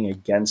writing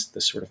against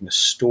the sort of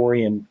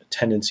Nestorian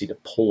tendency to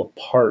pull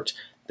apart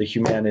the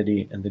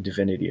humanity and the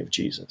divinity of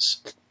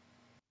Jesus.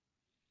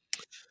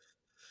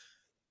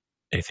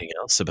 Anything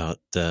else about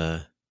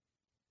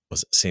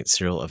was it St.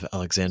 Cyril of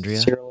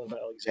Alexandria? Cyril of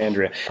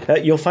Alexandria.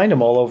 You'll find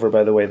him all over,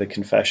 by the way, the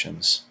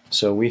Confessions.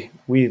 So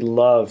we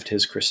loved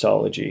his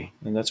Christology,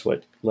 and that's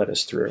what led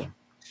us through.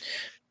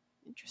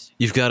 Interesting.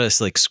 You've got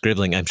us like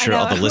scribbling. I'm sure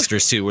all the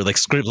listeners too were like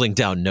scribbling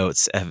down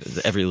notes,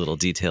 every little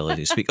detail as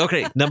you speak.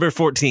 Okay, number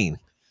 14.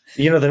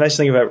 You know, the nice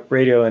thing about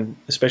radio and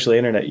especially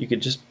internet, you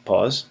could just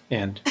pause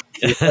and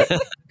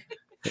it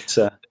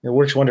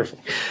works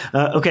wonderfully.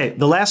 Okay,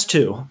 the last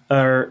two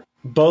are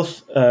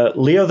both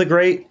Leo the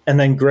Great and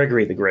then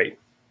Gregory the Great.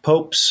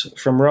 Popes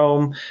from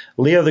Rome,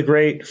 Leo the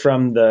Great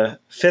from the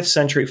 5th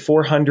century,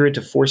 400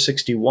 to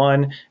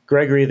 461,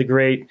 Gregory the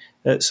Great,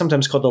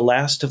 sometimes called the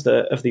last of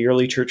the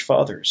early church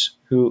fathers,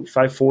 who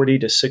 540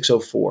 to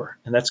 604,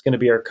 and that's going to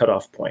be our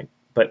cutoff point.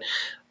 But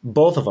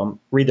both of them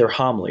read their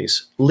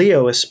homilies.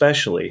 Leo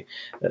especially,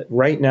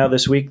 right now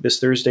this week, this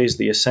Thursday is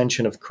the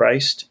Ascension of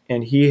Christ,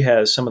 and he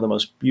has some of the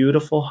most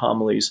beautiful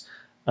homilies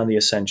on the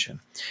Ascension.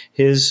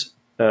 His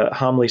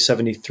homily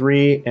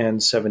 73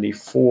 and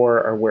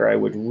 74 are where I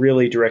would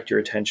really direct your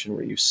attention,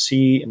 where you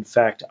see, in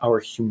fact, our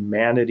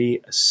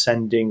humanity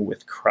ascending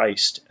with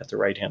Christ at the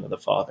right hand of the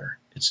Father.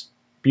 It's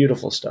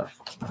beautiful stuff.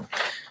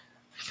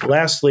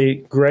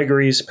 Lastly,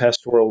 Gregory's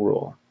Pastoral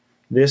Rule.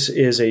 This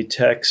is a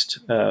text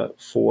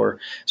for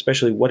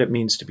especially what it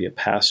means to be a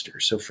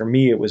pastor. So for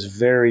me, it was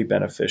very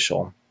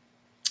beneficial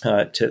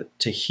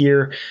to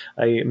hear.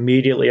 I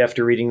immediately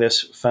after reading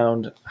this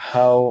found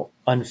how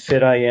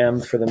unfit I am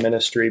for the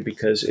ministry,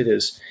 because it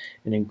is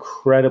an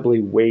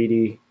incredibly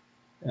weighty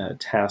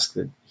task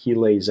that he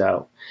lays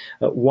out.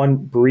 One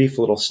brief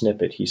little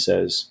snippet, he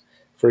says,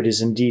 "For it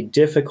is indeed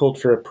difficult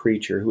for a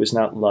preacher who is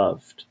not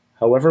loved,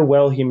 however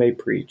well he may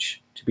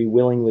preach, to be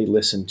willingly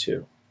listened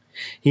to.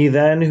 He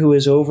then who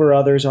is over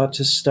others ought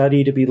to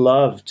study to be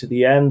loved, to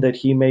the end that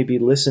he may be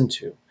listened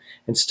to,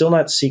 and still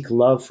not seek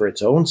love for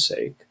its own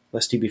sake,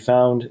 lest he be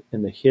found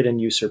in the hidden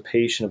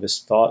usurpation of his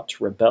thought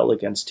to rebel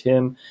against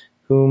him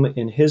whom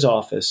in his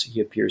office he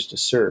appears to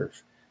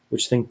serve,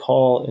 which thing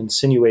Paul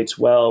insinuates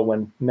well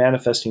when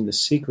manifesting the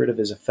secret of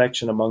his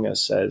affection among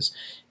us, says,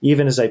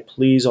 even as I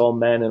please all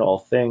men in all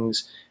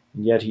things,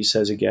 and yet he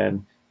says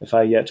again, if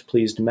I yet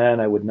pleased men,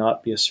 I would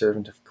not be a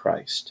servant of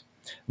Christ.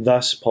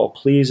 Thus Paul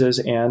pleases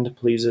and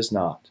pleases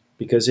not,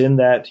 because in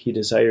that he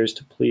desires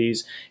to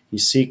please, he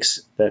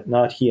seeks that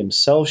not he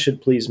himself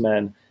should please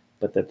men,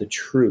 but that the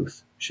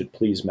truth should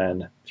please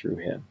men through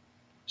him."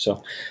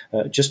 So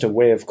just a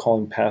way of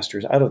calling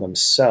pastors out of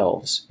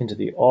themselves into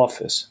the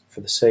office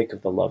for the sake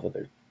of the love of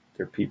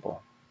their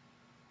people.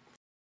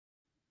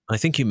 I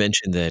think you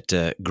mentioned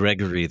that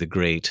Gregory the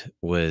Great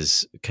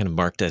was kind of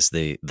marked as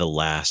the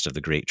last of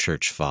the great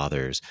church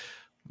fathers.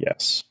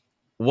 Yes.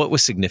 What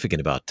was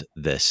significant about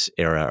this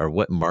era, or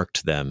what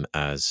marked them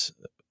as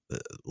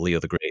Leo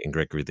the Great and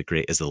Gregory the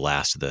Great as the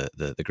last of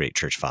the great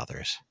church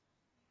fathers?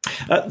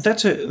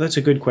 That's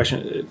a good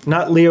question.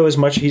 Not Leo as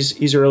much;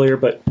 he's earlier,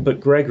 but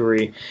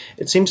Gregory.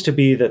 It seems to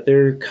be that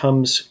there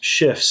comes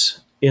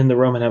shifts in the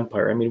Roman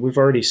Empire. I mean, we've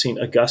already seen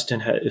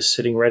Augustine is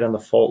sitting right on the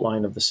fault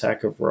line of the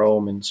sack of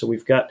Rome, and so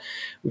we've got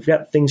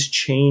things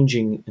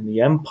changing in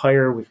the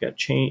empire. We've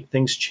got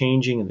things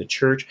changing in the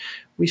church.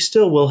 We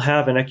still will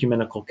have an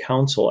ecumenical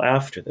council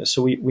after this,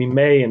 so we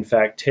may in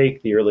fact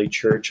take the early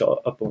church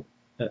up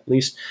at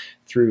least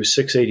through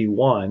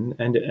 681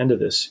 and end of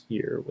this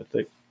year with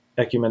the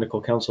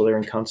ecumenical council there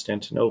in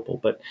Constantinople.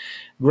 But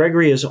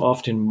Gregory is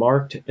often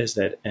marked as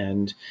that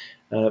end,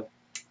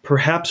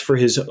 perhaps for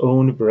his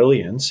own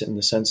brilliance, in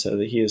the sense that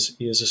he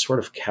is a sort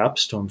of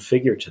capstone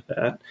figure to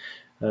that.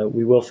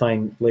 We will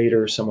find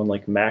later someone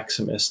like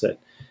Maximus that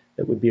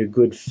would be a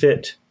good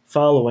fit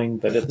following,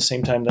 but at the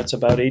same time, that's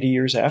about 80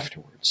 years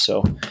afterwards.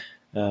 So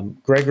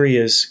Gregory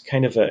is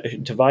kind of a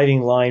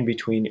dividing line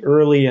between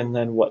early and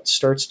then what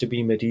starts to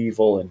be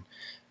medieval, and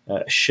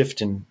a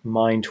shift in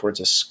mind towards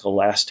a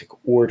scholastic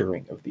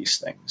ordering of these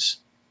things.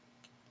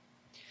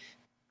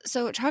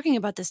 So talking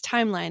about this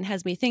timeline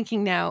has me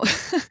thinking now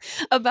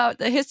about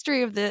the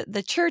history of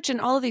the church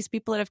and all of these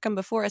people that have come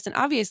before us. And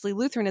obviously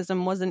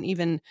Lutheranism wasn't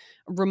even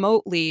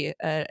remotely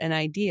an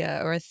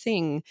idea or a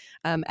thing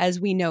as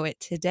we know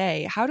it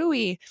today. How do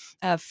we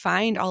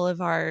find all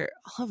of our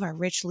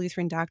rich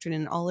Lutheran doctrine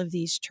and all of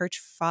these church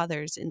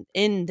fathers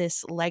in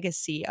this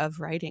legacy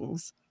of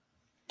writings?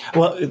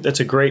 Well,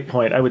 that's a great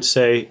point. I would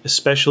say,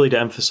 especially to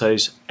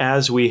emphasize,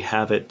 as we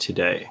have it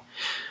today.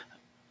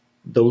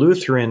 The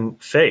Lutheran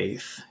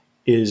faith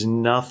is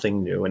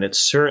nothing new, and it's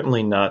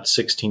certainly not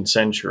 16th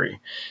century.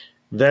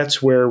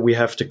 That's where we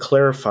have to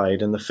clarify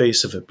it in the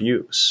face of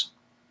abuse.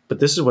 But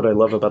this is what I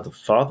love about the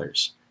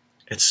Fathers.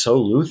 It's so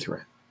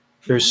Lutheran.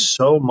 There's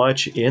so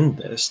much in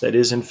this that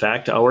is, in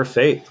fact, our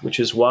faith, which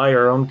is why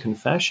our own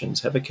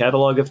confessions have a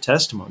catalog of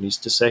testimonies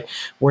to say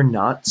we're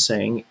not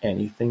saying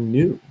anything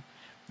new.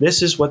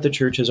 This is what the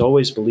Church has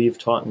always believed,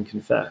 taught, and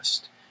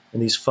confessed.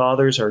 And these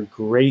Fathers are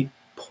great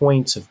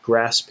points of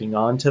grasping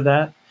onto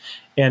that.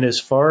 And as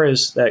far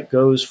as that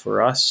goes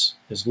for us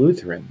as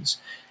Lutherans,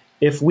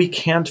 if we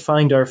can't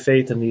find our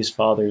faith in these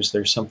Fathers,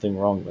 there's something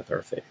wrong with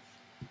our faith.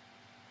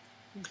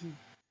 Mm-hmm.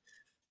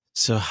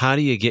 So how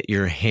do you get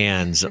your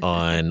hands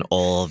on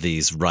all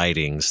these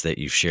writings that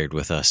you've shared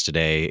with us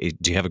today?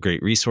 Do you have a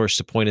great resource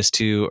to point us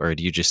to, or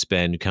do you just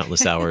spend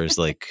countless hours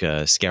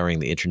scouring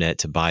the internet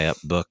to buy up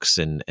books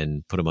and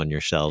put them on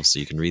your shelves so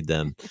you can read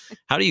them?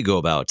 How do you go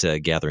about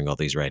gathering all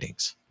these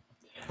writings?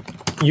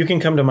 You can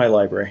come to my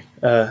library.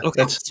 Okay,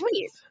 that's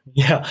sweet.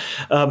 Yeah.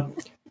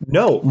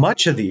 No,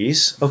 much of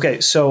these. Okay,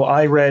 so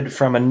I read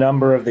from a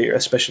number of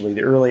especially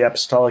the early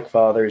Apostolic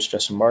Fathers,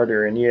 Justin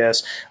Martyr,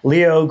 Irenaeus,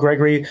 Leo,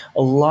 Gregory,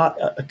 a lot,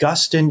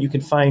 Augustine. You can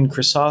find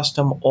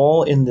Chrysostom,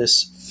 all in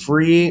this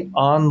free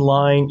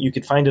online. You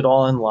could find it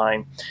all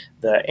online.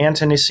 The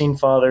Ante-Nicene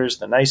Fathers,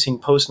 the Nicene,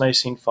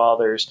 Post-Nicene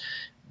Fathers.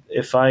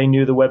 If I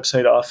knew the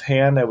website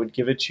offhand, I would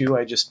give it to you.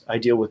 I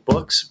deal with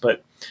books,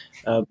 but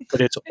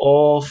it's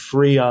all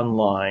free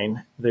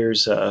online.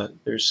 There's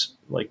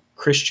like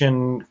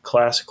Christian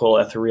Classical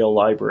Ethereal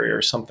Library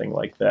or something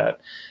like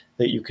that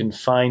you can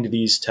find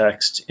these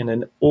texts in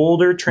an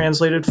older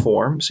translated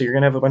form. So you're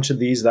going to have a bunch of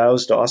these,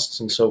 thous,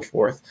 dosts, and so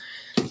forth.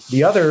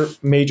 The other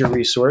major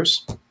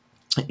resource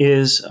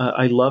is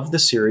I love the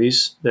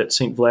series that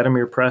St.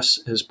 Vladimir Press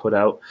has put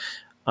out,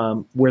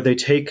 where they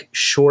take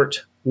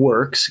short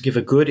works, give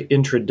a good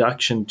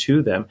introduction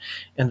to them,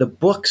 and the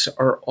books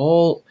are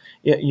all,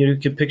 you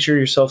could picture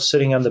yourself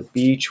sitting on the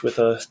beach with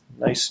a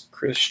nice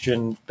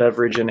Christian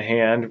beverage in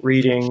hand,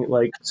 reading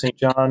like St.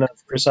 John of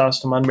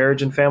Chrysostom on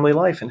marriage and family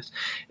life, and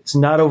it's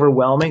not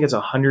overwhelming. It's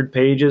 100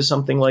 pages,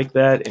 something like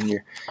that, and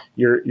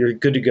you're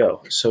good to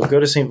go. So go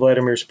to St.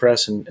 Vladimir's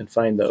Press and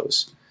find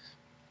those.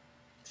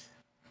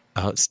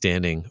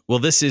 Outstanding. Well,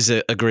 this is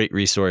a great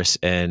resource,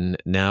 and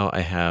now I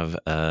have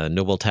a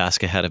noble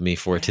task ahead of me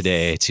for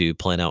today to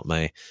plan out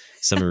my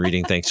summer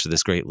reading. Thanks for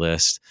this great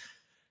list.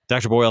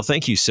 Dr. Boyle,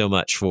 thank you so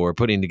much for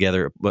putting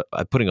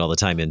all the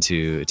time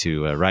into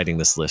writing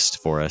this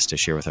list for us to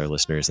share with our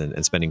listeners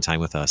and spending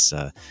time with us,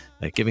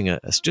 giving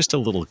us just a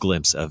little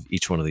glimpse of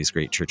each one of these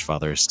great church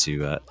fathers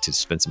to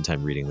spend some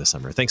time reading this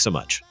summer. Thanks so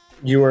much.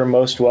 You are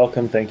most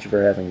welcome. Thank you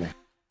for having me.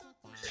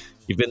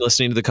 You've been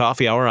listening to The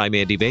Coffee Hour. I'm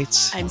Andy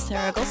Bates. I'm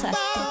Sarah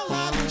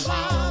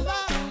Gulseth.